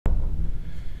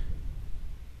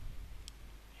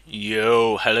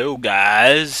Yo, hello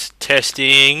guys.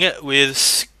 Testing with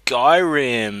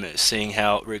Skyrim, seeing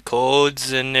how it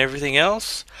records and everything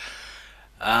else.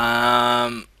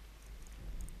 Um,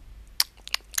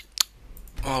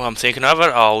 while I'm thinking of it,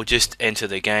 I'll just enter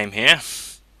the game here.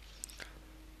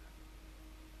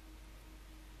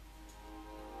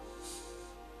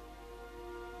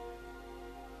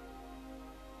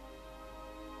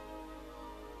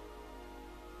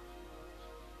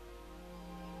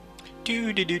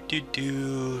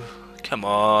 Do. Come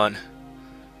on.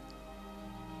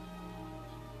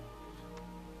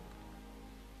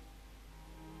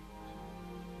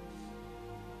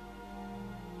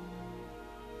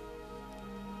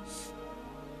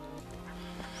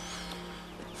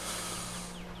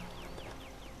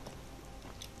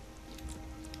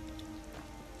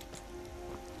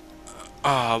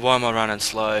 Oh, why am I running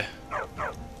slow?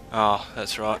 Oh,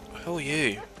 that's right. Who are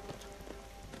you?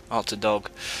 Oh, it's a dog.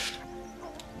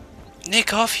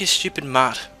 Nick off, you stupid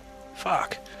mutt.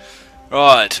 Fuck.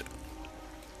 Right.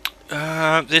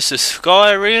 This is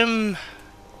Skyrim.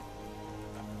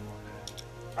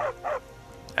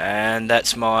 And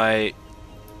that's my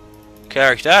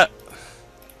character.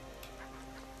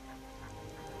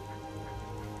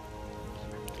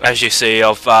 As you see,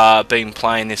 I've been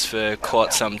playing this for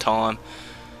quite some time.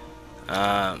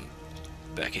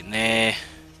 Back in there.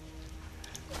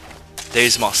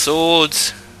 These are my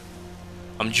swords.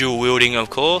 I'm dual wielding, of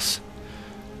course.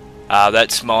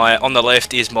 That's on the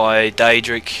left is my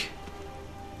Daedric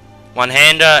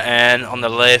one-hander, and on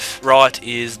the right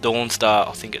is Dawnstar.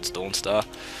 I think it's Dawnstar.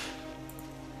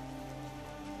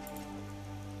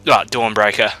 Ah,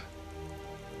 Dawnbreaker.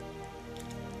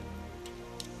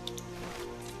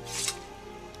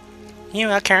 You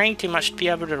are carrying too much to be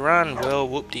able to run. Well,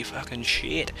 whoop-de fucking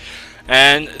shit.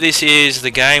 And this is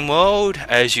the game world.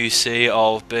 As you see,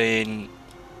 I've been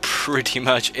pretty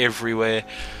much everywhere.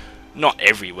 Not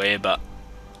everywhere, but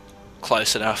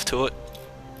close enough to it.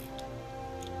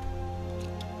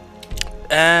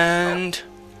 And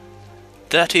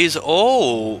that is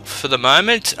all for the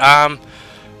moment.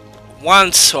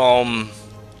 Once I'm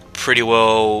pretty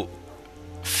well...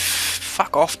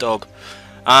 Fuck off, dog.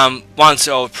 Once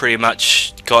I've pretty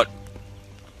much got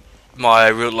my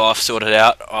real life sorted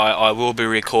out, I will be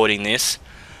recording this.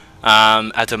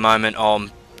 At the moment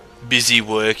I'm busy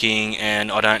working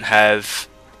and I don't have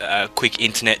quick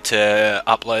internet to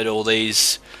upload all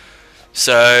these.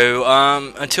 So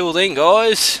until then,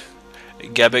 guys,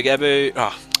 Gabbo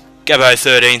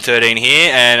 1313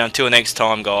 here, and until next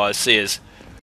time, guys, see yous.